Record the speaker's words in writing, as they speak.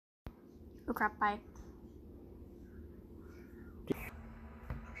Oh crap, bye.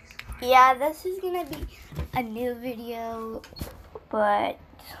 Yeah, this is gonna be a new video, but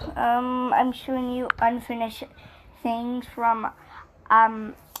I'm showing you unfinished things from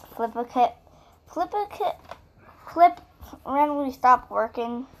Flipperkit. Flip randomly stopped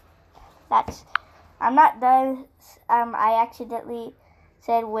working. I'm not done. I accidentally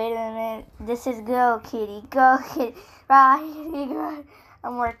said, wait a minute, this is Go Kitty, right,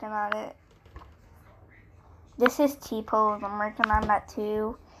 I'm working on it. This is T-Pose, I'm working on that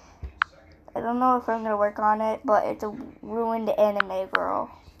too. I don't know if I'm gonna work on it, but it's a ruined anime girl.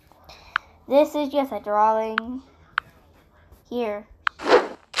 This is just a drawing. Here.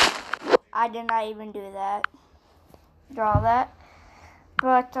 I did not even do that. Draw that.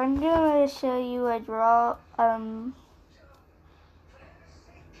 But I'm gonna show you a draw, and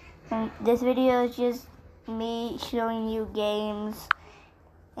this video is just me showing you games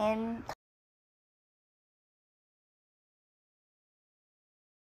and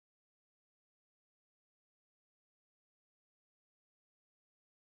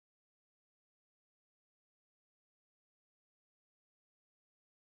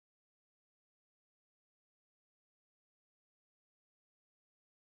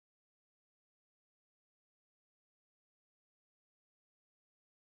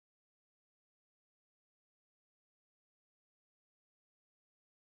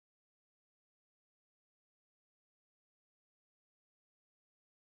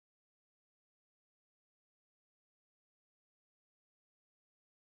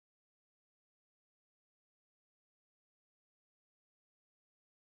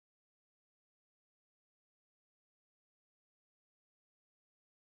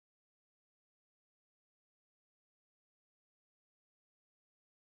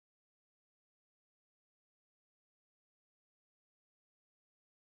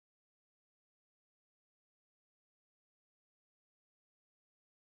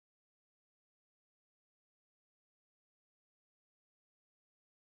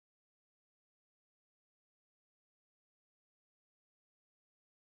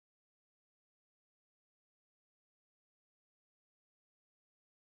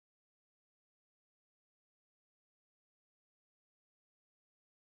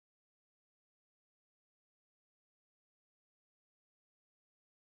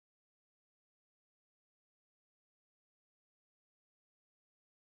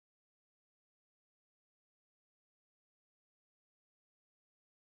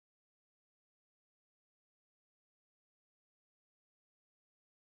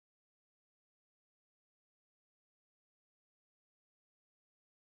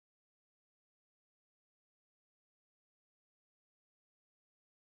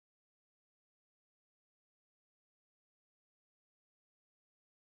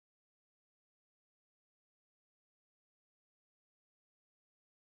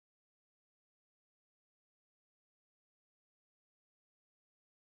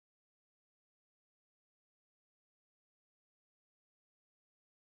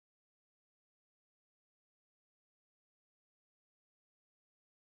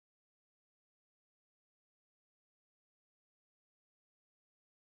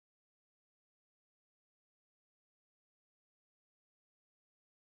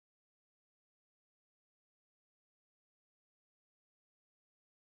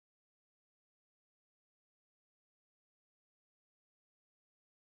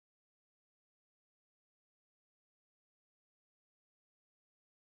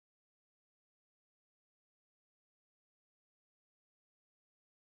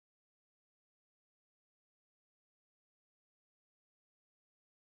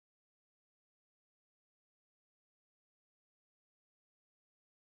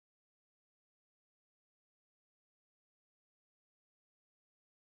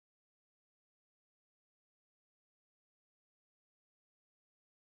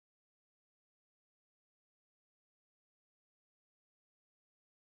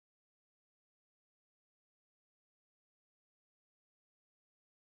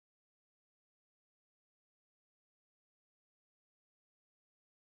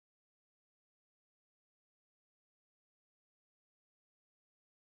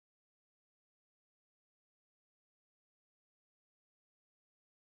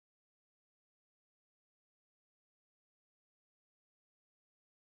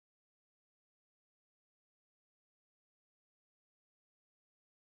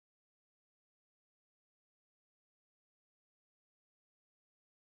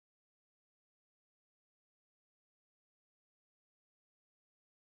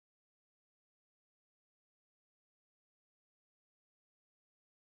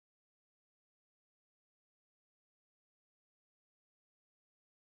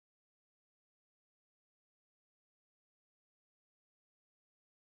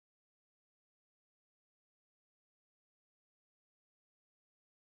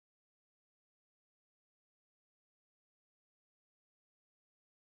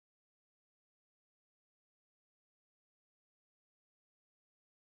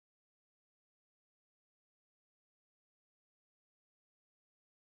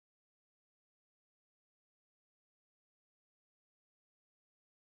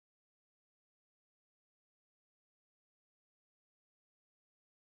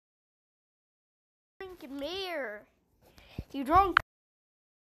Come here. You drunk?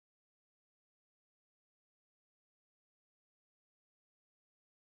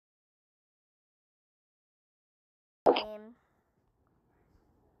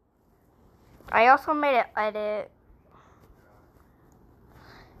 I also made an edit.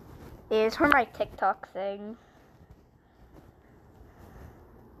 It's for my TikTok thing.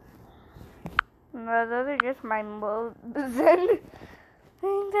 No, those are just my modes and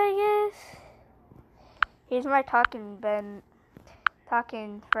things, I guess. Here's my Talking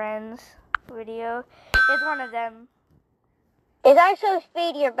Friends video. It's one of them. Is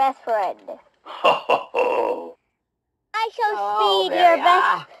IShowSpeed your best friend? IShowSpeed your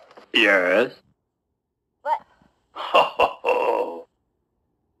best... Yes. What?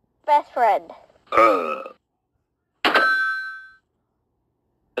 Best friend.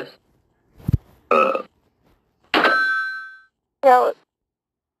 Yes. No.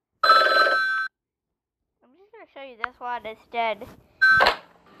 I'm just gonna show you this one instead.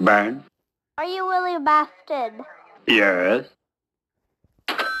 Ben. Are you Willie Bafton? Yes.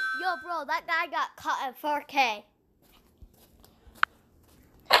 Yo, bro, that guy got caught at 4K.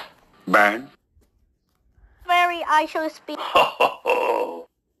 Ben. Very IShowSpeed.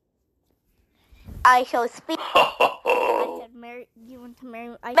 IShowSpeed. I said, you want to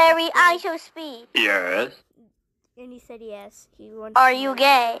marry Very IShowSpeed. Yes. And he said yes. He wants Are to you marry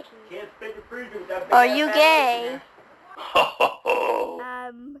gay? Are you gay?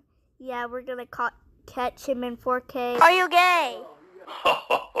 Yeah, we're gonna catch him in 4K. Are you gay?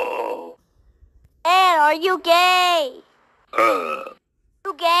 And are you gay?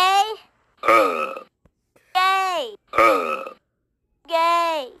 You gay? Gay.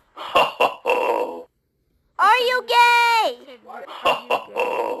 Gay. Are you gay?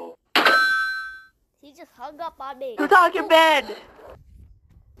 He just hung up on me. You talking bad.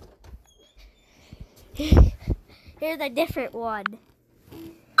 Here's a different one.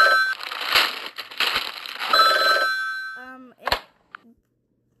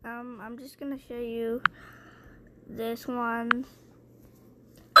 I'm just gonna show you this one.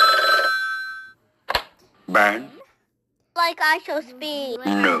 Ben. Like IShowSpeed. Like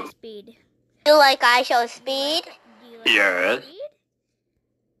No. Speed. You like IShowSpeed? Yes.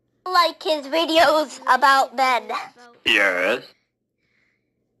 Like his videos about men. Yes.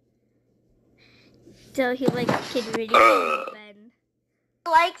 So he likes kid videos then.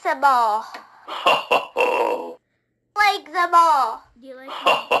 Likes them all. Like them all. Do you like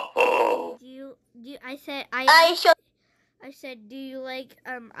I said do you like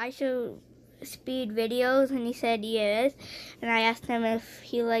IShowSpeed videos, and he said yes. And I asked him if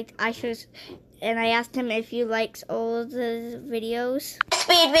he liked if he likes all of the videos.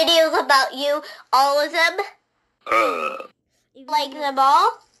 Speed videos about you, all of them. Like them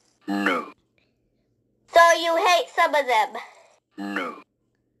all. No. So you hate some of them. No.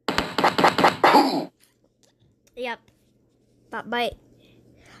 Yep.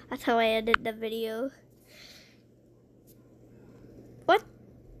 That's how I ended the video. What?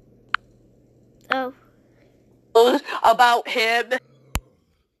 Oh. About him.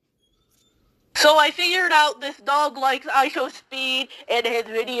 So I figured out this dog likes IShowSpeed and his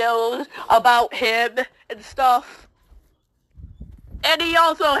videos about him and stuff. And he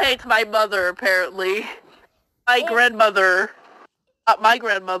also hates my mother, apparently. My grandmother. Not my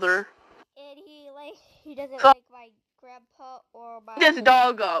grandmother. And he doesn't like my grandpa or my... This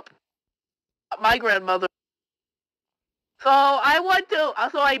dog up. Not my grandmother. So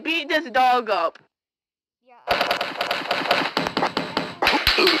I beat this dog up. Yeah.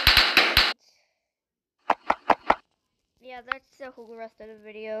 Yeah, that's the whole rest of the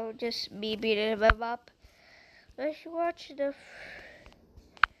video. Just me beating him up. Let's watch the...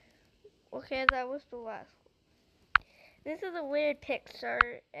 Okay, that was the last one. This is a weird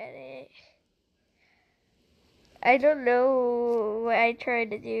Pixar edit. I don't know what I tried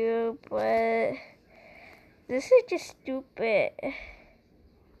to do, but this is just stupid.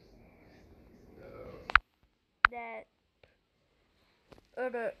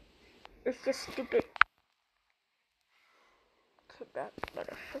 It's just stupid. Could that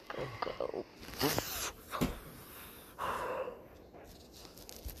motherfucker go?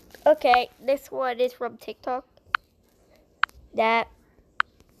 Okay, this one is from TikTok. That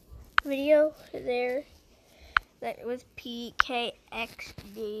video there. That was PKXD.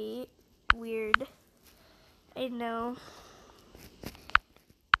 Weird. I know.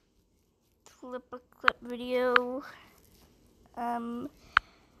 Flip a clip video.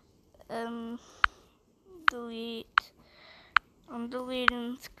 Delete. I'm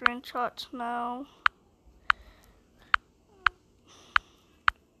deleting screenshots now.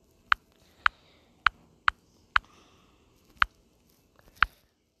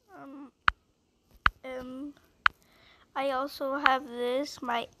 I also have this,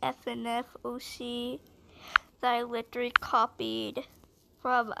 my FNF OC, that I literally copied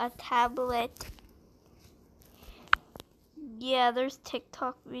from a tablet. Yeah, there's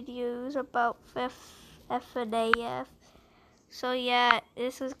TikTok videos about FNAF. So yeah,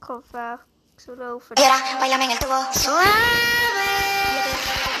 this is called Faxodo for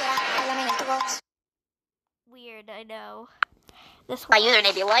weird, I know. This My one.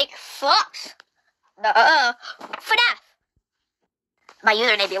 username be like Fox. FNAF. My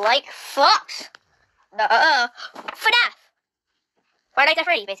username be like Fox. FNAF. Friday Nights at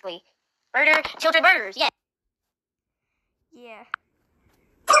Freddy, basically. Murder, children murders, yeah. Yeah.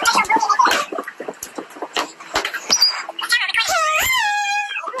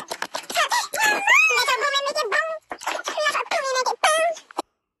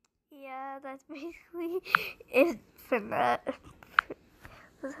 Yeah, that's basically it for that.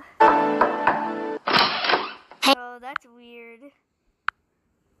 Oh, that's weird.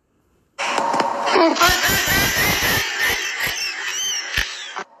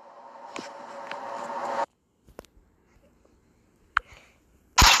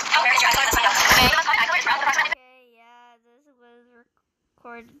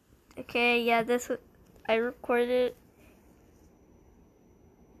 Okay, yeah, this was recorded. Okay, yeah, I recorded.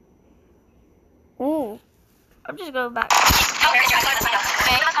 Ooh, I'm just going back.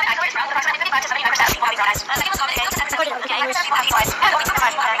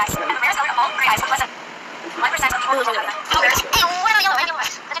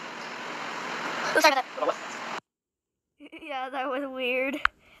 Yeah, that was weird.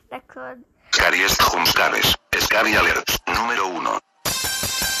 Next one. Scaries Jumpscares. Scary Alert. Número 1.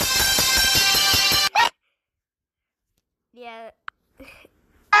 Yeah.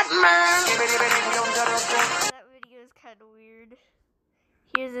 That video is kind of weird.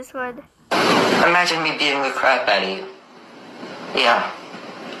 Here's this one. Imagine me beating the crap out of you. Yeah.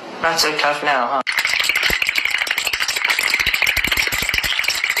 Not so tough now, huh?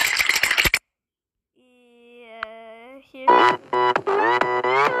 Yeah, here's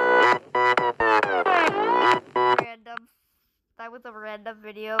random. That was a random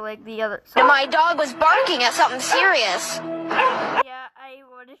video like the other. And my dog was barking at something serious. Yeah, I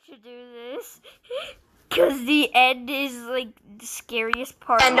wanted to do this because the end is like the scariest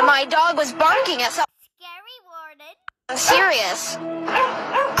part. And my dog was barking at something Scary warning. serious.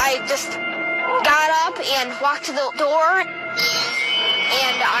 I just got up and walked to the door,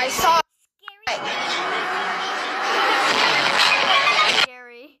 and I saw.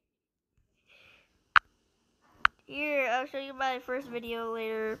 Scary. Here, I'll show you my first video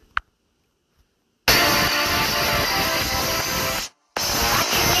later.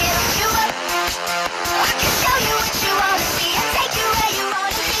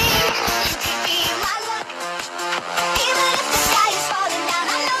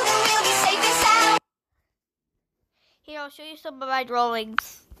 Here, I'll show you some of my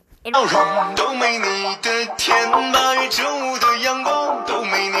drawings. 笑容都没你的甜，8月正午的阳光都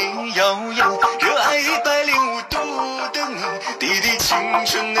没你耀眼，热爱105度的你，滴滴青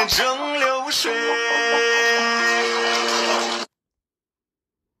春的蒸馏水。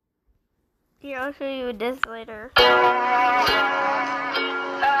 Here, I'll show you this later.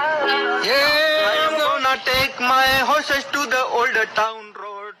 Yeah, I'm gonna take my horses to the old town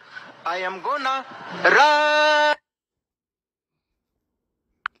road. I am gonna ride.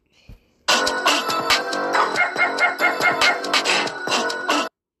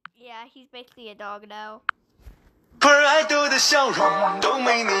 Yeah, he's basically a dog now. 爱豆的笑容都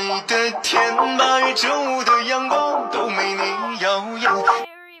没你的甜，8月正午的阳光都没你耀眼。 I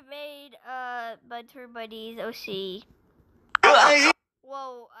already made Butter Buddies OC. 热爱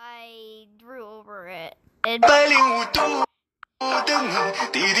Whoa, I drew over it. And 105度的你，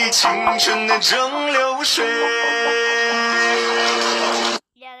滴滴青春的蒸馏水。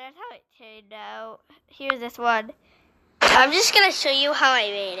 yeah, that's how it turned out. Here's this one. I'm just gonna show you how I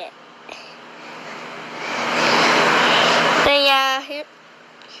made it. So yeah,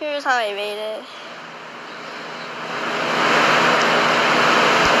 here's how I made it.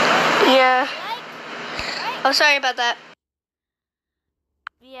 Yeah. Oh, sorry about that.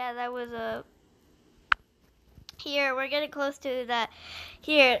 Yeah, that was a... Here, we're getting close to that.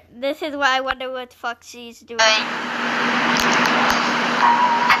 Here, this is what I wonder what Foxy's doing.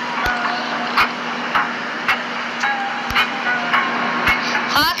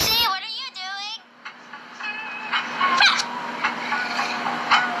 Foxy, what are you doing?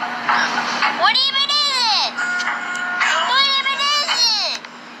 What even is it? What even is it?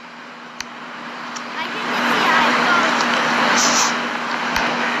 I use the iPhone.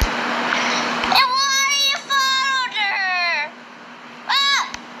 And why are you followed her?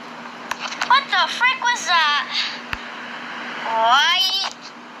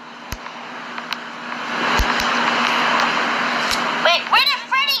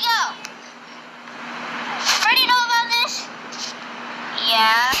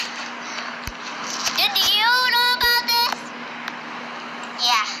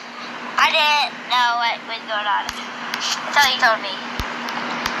 thought you told me.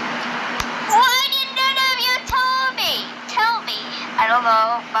 Why did none of you tell me? Tell me. I don't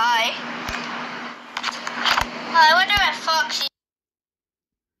know. Bye. I wonder if Foxy.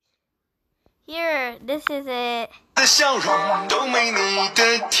 Here, this is it. 的笑容都没你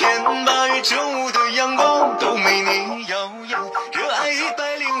的甜，8月正午的阳光都没你耀眼，热爱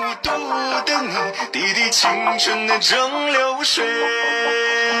105度的你，滴滴青春的蒸馏水。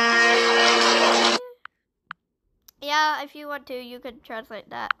Yeah, if you want to, you can translate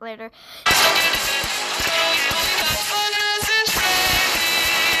that later.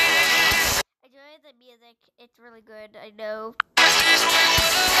 Enjoy the music. It's really good, I know.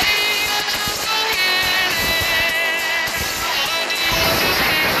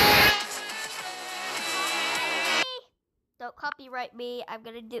 Don't copyright me. I'm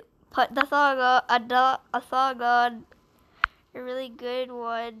gonna put the song on a song on a really good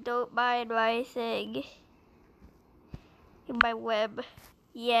one. Don't mind my sing in my web.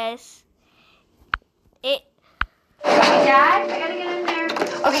 Yes. Dad, I gotta get in there.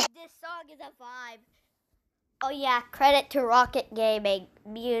 Okay. This song is a vibe. Oh yeah, credit to Rocket Gaming.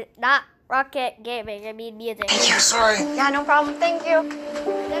 Not Rocket Gaming, I mean music. Thank you, sorry. Yeah, no problem. Thank you.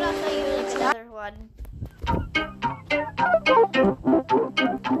 Then I'll show you like another one.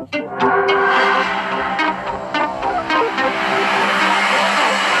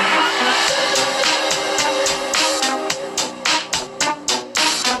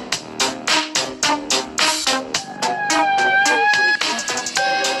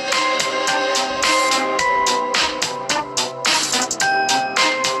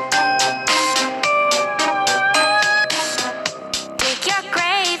 Dig your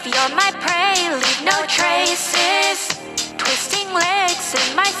grave, you're my prey, leave no traces. Twisting legs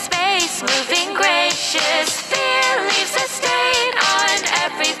in my space, moving gracious. Fear leaves a stain on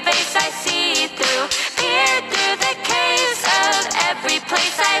every face I see through. Peer through the caves of every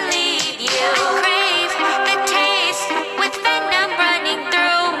place I lead you. I crave the taste with venom running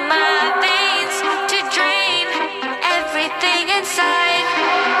through my veins to drain everything inside.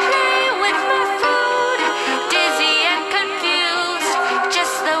 Play with my food, dizzy and confused,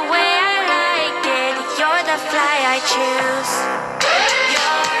 just the way I like it. You're the fly I choose.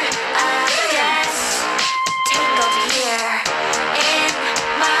 You're a guest, tangled here in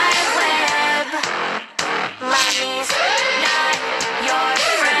my web. Mommy's not your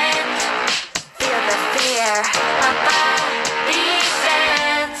friend. Feel the fear above the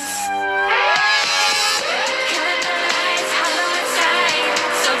fence. Killing the lies, hollow inside,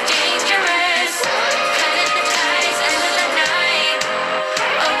 so dangerous. Cutting the ties, end of the night.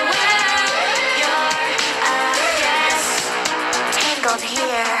 Oh well, you're a guest, tangled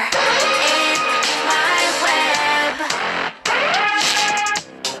here in my web.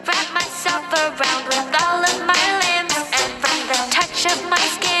 Wrap myself around with all of my limbs, and from the touch of my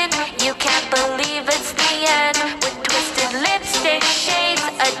skin, you can't believe it's the end. With twisted lipstick shades,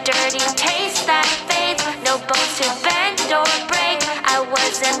 a dirty taste that fades. No bones to bend or break, I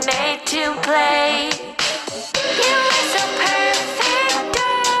wasn't made to play. You were so perfect,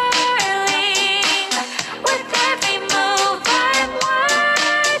 darling. With every move I'm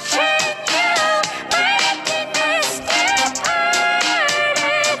watching you, my emptiness departed.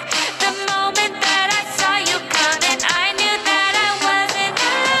 The moment that I saw you coming, I knew that I wasn't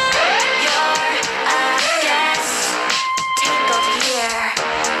alone. You're a guest, tangled here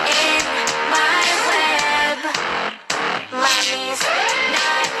in my web. Mommy's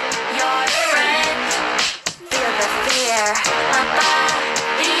not your friend. Feel the fear above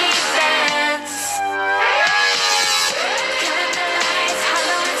the fence. Killing the lies,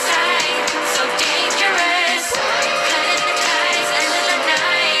 hollow inside, so dangerous. Cutting the ties, end of the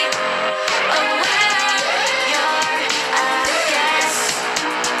night. Oh well, you're a guest,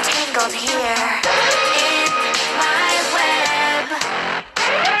 tangled here in my web.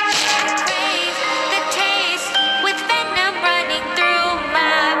 Crave the taste with venom running through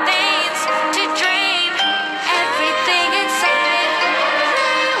my veins to drain everything inside.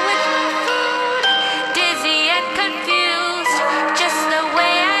 Play with my food, dizzy and confused, just the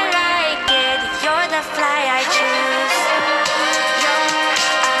way I like it. You're the fly I choose. You're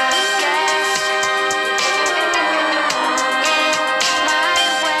a guest in my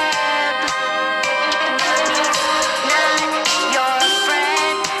web.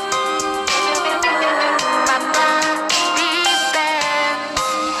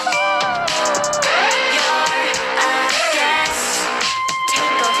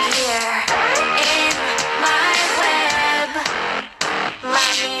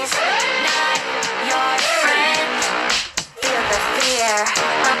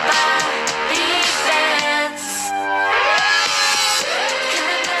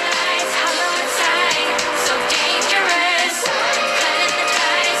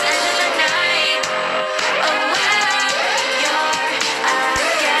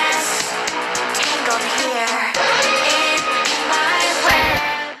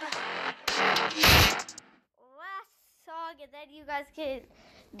 you guys can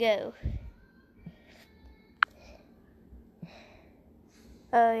go.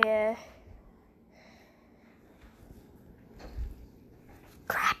 Oh yeah.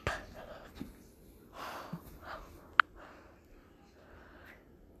 Crap.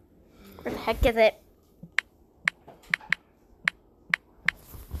 Where the heck is it?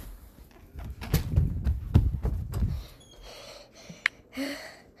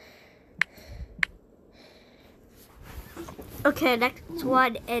 Okay, next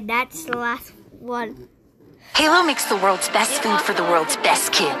one, and that's the last one. Halo makes the world's best food for the world's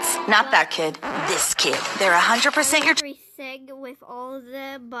best kids. Not that kid, this kid. They're 100% your... I sing with all of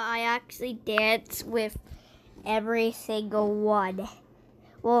them, but I actually dance with every single one.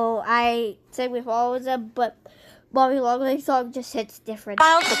 Well, I sing with all of them, but Bobby Longlegs song just hits different.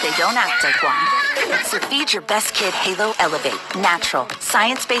 Child, but they don't act like one. So feed your best kid Halo Elevate. Natural,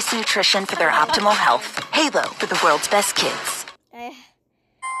 science-based nutrition for their optimal health. Halo for the world's best kids. Yeah.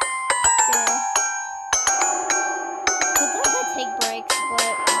 Sometimes I take breaks,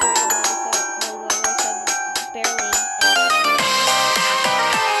 but barely.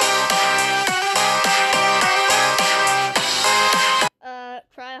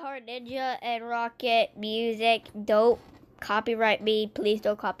 Cry Hard Ninja and Rocket Music. Don't copyright me. Please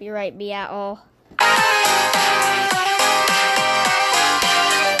don't copyright me at all.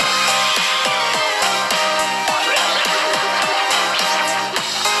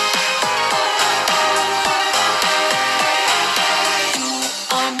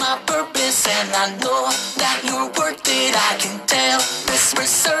 And I know that you're worth it, I can tell. This for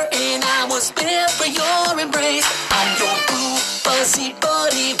certain, I was built for your embrace. I'm your blue, fuzzy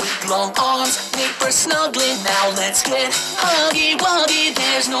buddy with long arms, made for snuggling. Now let's get huggy wuggy,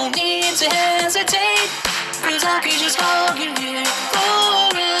 there's no need to hesitate, 'cause I could just hug you here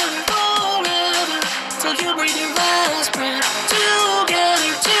forever, forever, till you breathe your last breath.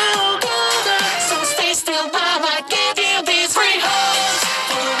 Together, together, so stay still while I give you these free hugs.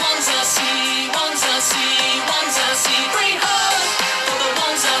 For the ones I see, ones I see, ones I see, free hugs. For the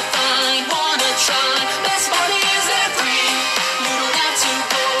ones I find, wanna try, best part is they're free. You don't have to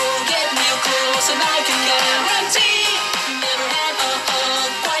go get real close, and I can guarantee you never had a hug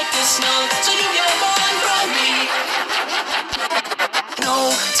quite this snug, so you get one from me.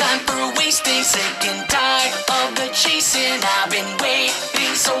 No time for wasting, sick and tired of the chasing. I've been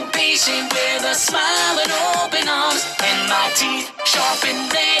waiting so patient with a smile and open arms, and my teeth sharp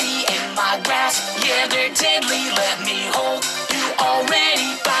and ready in my grasp. Yeah, they're deadly. Let me hold you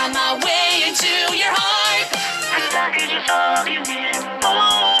already. Find my way into your heart. 'Cause I could just hold you here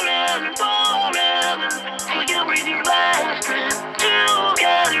forever, forever, till you breathe your last breath.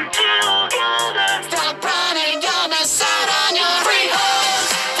 Together, together. Stop running, you're missing out on your free hugs.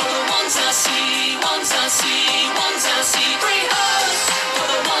 For the ones I see, ones I see, ones I see, free hugs. For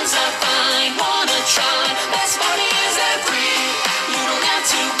the ones I find, wanna try, best part is they're free. You don't have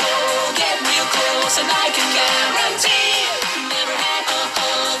to go get real close, and I can guarantee you never had a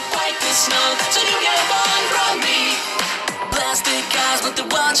hug quite this snug, so you get one from me. Plastic eyes, but they're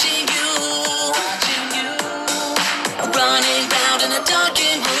watching you, watching you. Running round in a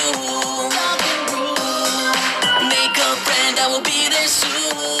darkened room, darkened room. Make a friend, I will be there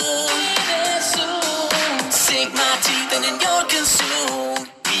soon, be there soon. Sink my teeth and then you're consumed.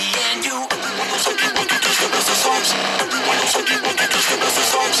 Me and you.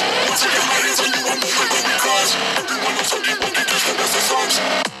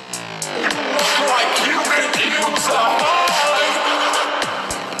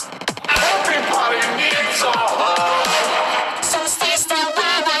 So stay still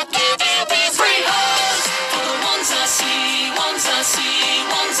while I give you these free hugs. For the ones I see, ones I see,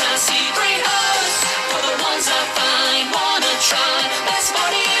 ones I see, free hugs. For the ones I find, wanna try, best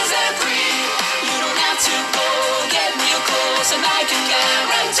part is they're free. You don't have to go get real close, and I can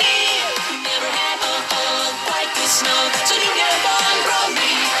guarantee you never had a hug quite this snug, so you get one from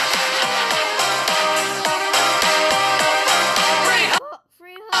me. Free hugs.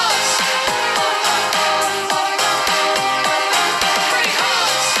 Free hugs. Free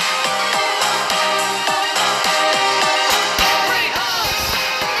hugs. Free hugs.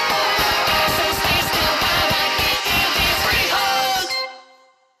 So stay still while I give you these free hugs.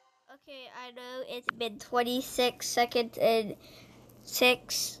 Okay, I know it's been 26 seconds and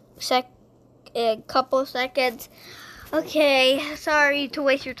couple seconds. Okay, sorry to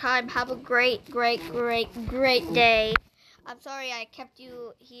waste your time. Have a great day. I'm sorry I kept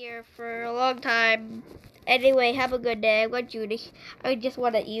you here for a long time. Anyway, have a good day. I just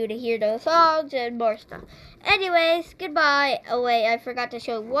wanted you to hear those songs and more stuff. Anyways, goodbye. Oh wait, I forgot to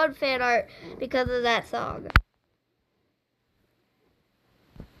show one fan art because of that song.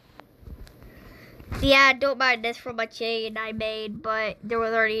 Yeah, don't mind this from a chain I made, but there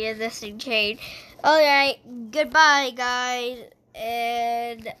was already an existing chain. Alright, goodbye, guys.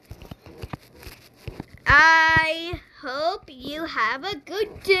 And I hope you have a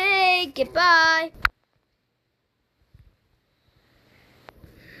good day. Goodbye.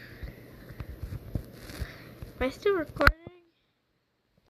 Am I still recording?